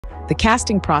The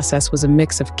casting process was a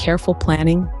mix of careful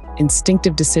planning,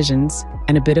 instinctive decisions,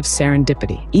 and a bit of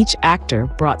serendipity. Each actor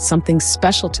brought something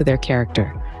special to their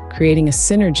character, creating a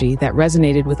synergy that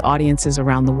resonated with audiences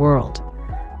around the world.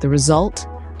 The result?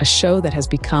 A show that has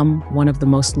become one of the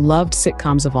most loved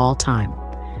sitcoms of all time.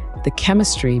 The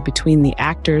chemistry between the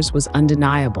actors was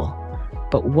undeniable.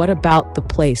 But what about the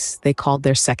place they called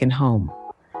their second home?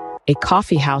 A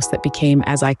coffee house that became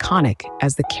as iconic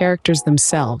as the characters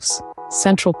themselves,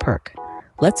 Central Perk.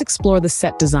 Let's explore the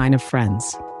set design of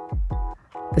Friends.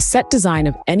 The set design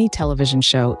of any television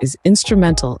show is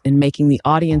instrumental in making the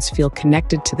audience feel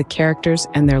connected to the characters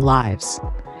and their lives.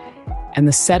 And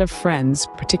the set of Friends,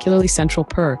 particularly Central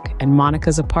Perk and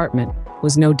Monica's apartment,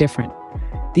 was no different.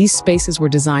 These spaces were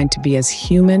designed to be as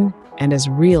human and as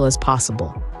real as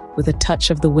possible, with a touch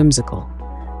of the whimsical.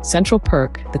 Central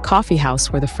Perk, the coffee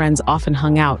house where the Friends often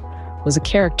hung out, was a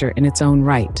character in its own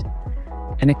right.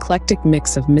 An eclectic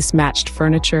mix of mismatched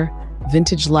furniture,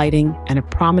 vintage lighting, and a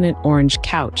prominent orange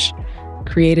couch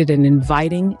created an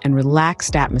inviting and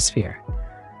relaxed atmosphere.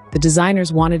 The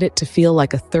designers wanted it to feel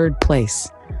like a third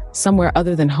place, somewhere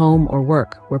other than home or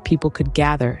work, where people could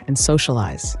gather and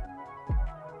socialize.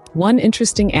 One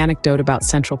interesting anecdote about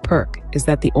Central Perk is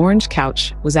that the orange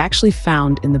couch was actually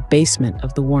found in the basement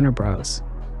of the Warner Bros.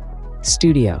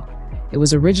 studio. It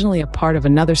was originally a part of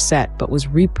another set but was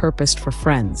repurposed for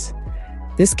Friends.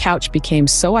 This couch became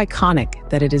so iconic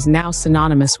that it is now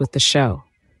synonymous with the show.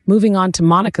 Moving on to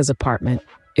Monica's apartment,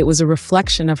 it was a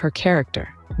reflection of her character,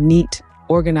 neat,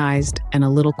 organized, and a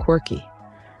little quirky.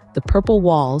 The purple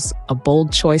walls, a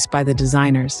bold choice by the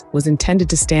designers, was intended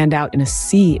to stand out in a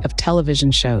sea of television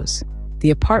shows.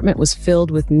 The apartment was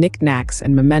filled with knickknacks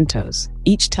and mementos,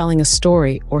 each telling a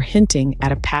story or hinting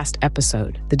at a past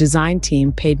episode. The design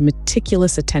team paid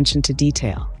meticulous attention to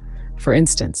detail. For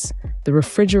instance, the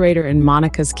refrigerator in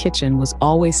Monica's kitchen was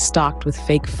always stocked with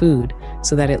fake food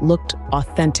so that it looked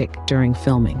authentic during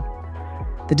filming.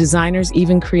 The designers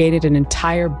even created an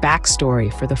entire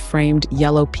backstory for the framed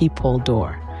yellow peephole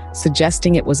door,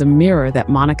 suggesting it was a mirror that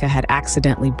Monica had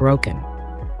accidentally broken.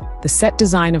 The set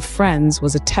design of Friends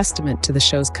was a testament to the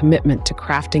show's commitment to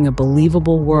crafting a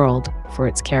believable world for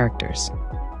its characters.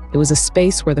 It was a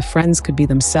space where the Friends could be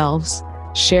themselves,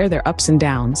 share their ups and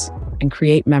downs, and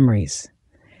create memories.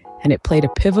 And it played a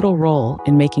pivotal role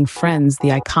in making Friends the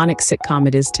iconic sitcom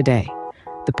it is today,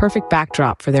 the perfect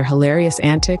backdrop for their hilarious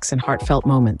antics and heartfelt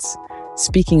moments.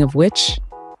 Speaking of which,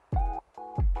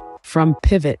 from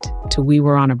Pivot to We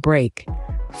Were on a Break,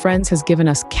 Friends has given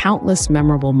us countless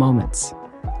memorable moments.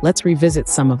 Let's revisit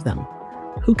some of them.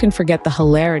 Who can forget the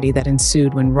hilarity that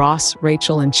ensued when Ross,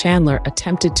 Rachel, and Chandler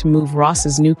attempted to move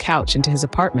Ross's new couch into his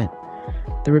apartment?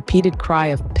 The repeated cry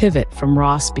of "pivot" from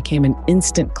Ross became an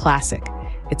instant classic,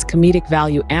 its comedic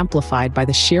value amplified by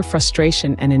the sheer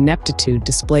frustration and ineptitude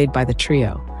displayed by the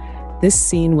trio. This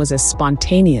scene was as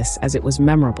spontaneous as it was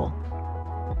memorable.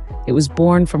 It was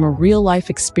born from a real-life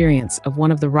experience of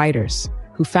one of the writers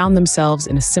who found themselves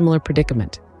in a similar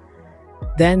predicament.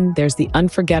 Then there's the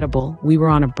unforgettable "We Were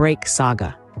on a Break"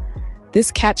 saga.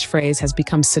 This catchphrase has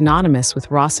become synonymous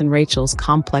with Ross and Rachel's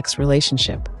complex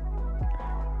relationship.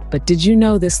 But did you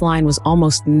know this line was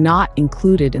almost not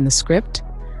included in the script?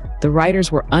 The writers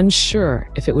were unsure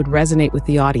if it would resonate with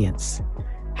the audience.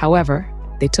 However,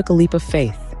 they took a leap of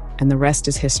faith, and the rest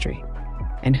is history.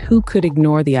 And who could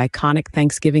ignore the iconic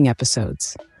Thanksgiving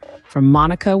episodes? From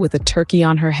Monica with a turkey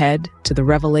on her head to the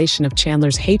revelation of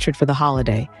Chandler's hatred for the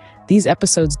holiday, these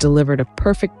episodes delivered a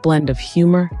perfect blend of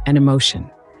humor and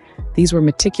emotion. These were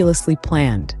meticulously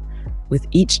planned, with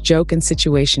each joke and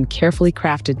situation carefully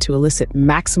crafted to elicit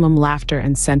maximum laughter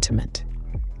and sentiment.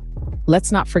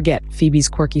 Let's not forget Phoebe's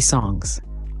quirky songs.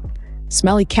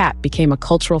 Smelly Cat became a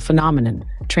cultural phenomenon,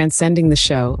 transcending the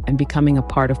show and becoming a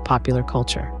part of popular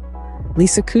culture.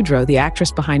 Lisa Kudrow, the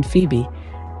actress behind Phoebe,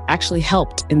 actually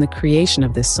helped in the creation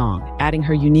of this song, adding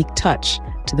her unique touch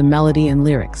to the melody and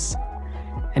lyrics.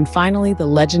 And finally, the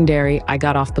legendary "I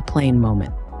got off the plane"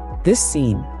 moment. This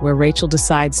scene, where Rachel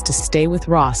decides to stay with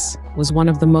Ross, was one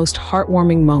of the most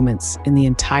heartwarming moments in the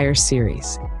entire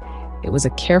series. It was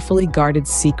a carefully guarded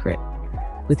secret,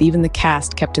 with even the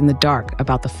cast kept in the dark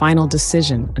about the final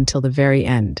decision until the very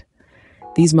end.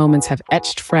 These moments have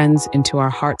etched Friends into our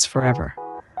hearts forever.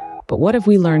 But what have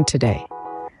we learned today?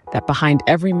 That behind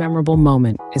every memorable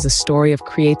moment is a story of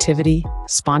creativity,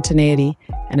 spontaneity,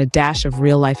 and a dash of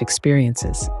real-life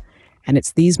experiences. And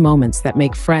it's these moments that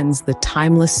make Friends the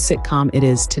timeless sitcom it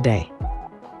is today.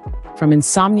 From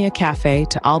Insomnia Cafe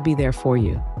to I'll Be There For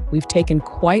You, we've taken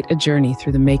quite a journey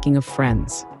through the making of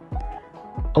Friends.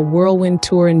 A whirlwind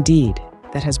tour indeed,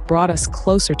 that has brought us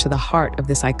closer to the heart of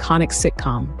this iconic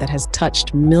sitcom that has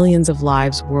touched millions of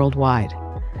lives worldwide.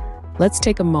 Let's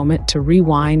take a moment to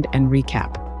rewind and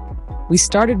recap. We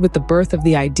started with the birth of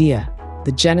the idea,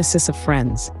 the genesis of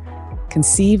Friends.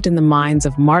 Conceived in the minds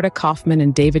of Marta Kaufman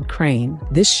and David Crane,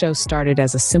 this show started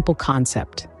as a simple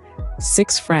concept: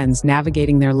 6 friends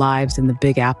navigating their lives in the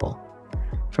Big Apple.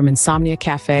 From Insomnia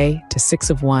Cafe to 6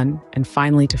 of One, and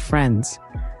finally to Friends,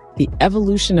 the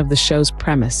evolution of the show's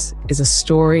premise is a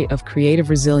story of creative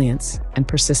resilience and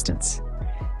persistence.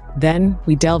 Then,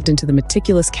 we delved into the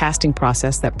meticulous casting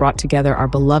process that brought together our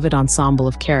beloved ensemble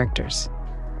of characters.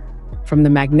 From the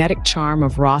magnetic charm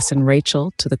of Ross and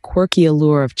Rachel to the quirky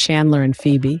allure of Chandler and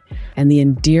Phoebe, and the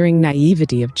endearing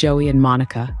naivety of Joey and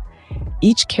Monica,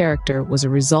 each character was a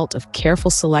result of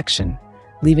careful selection,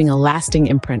 leaving a lasting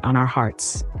imprint on our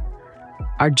hearts.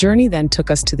 Our journey then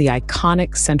took us to the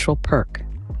iconic Central Perk,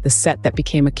 the set that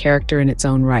became a character in its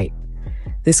own right.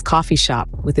 This coffee shop,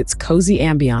 with its cozy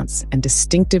ambiance and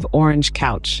distinctive orange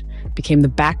couch, became the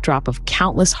backdrop of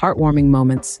countless heartwarming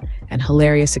moments and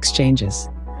hilarious exchanges.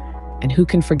 And who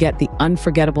can forget the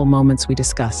unforgettable moments we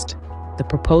discussed? The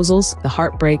proposals, the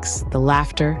heartbreaks, the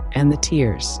laughter, and the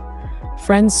tears.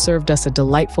 Friends served us a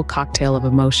delightful cocktail of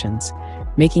emotions,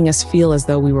 making us feel as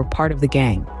though we were part of the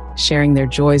gang, sharing their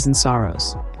joys and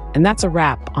sorrows. And that's a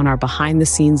wrap on our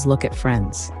behind-the-scenes look at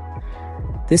Friends.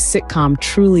 This sitcom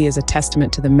truly is a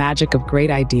testament to the magic of great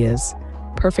ideas,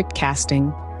 perfect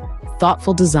casting,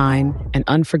 thoughtful design, and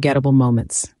unforgettable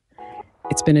moments.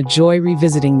 It's been a joy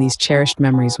revisiting these cherished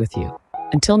memories with you.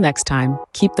 Until next time,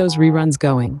 keep those reruns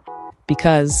going,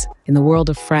 because in the world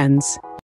of Friends,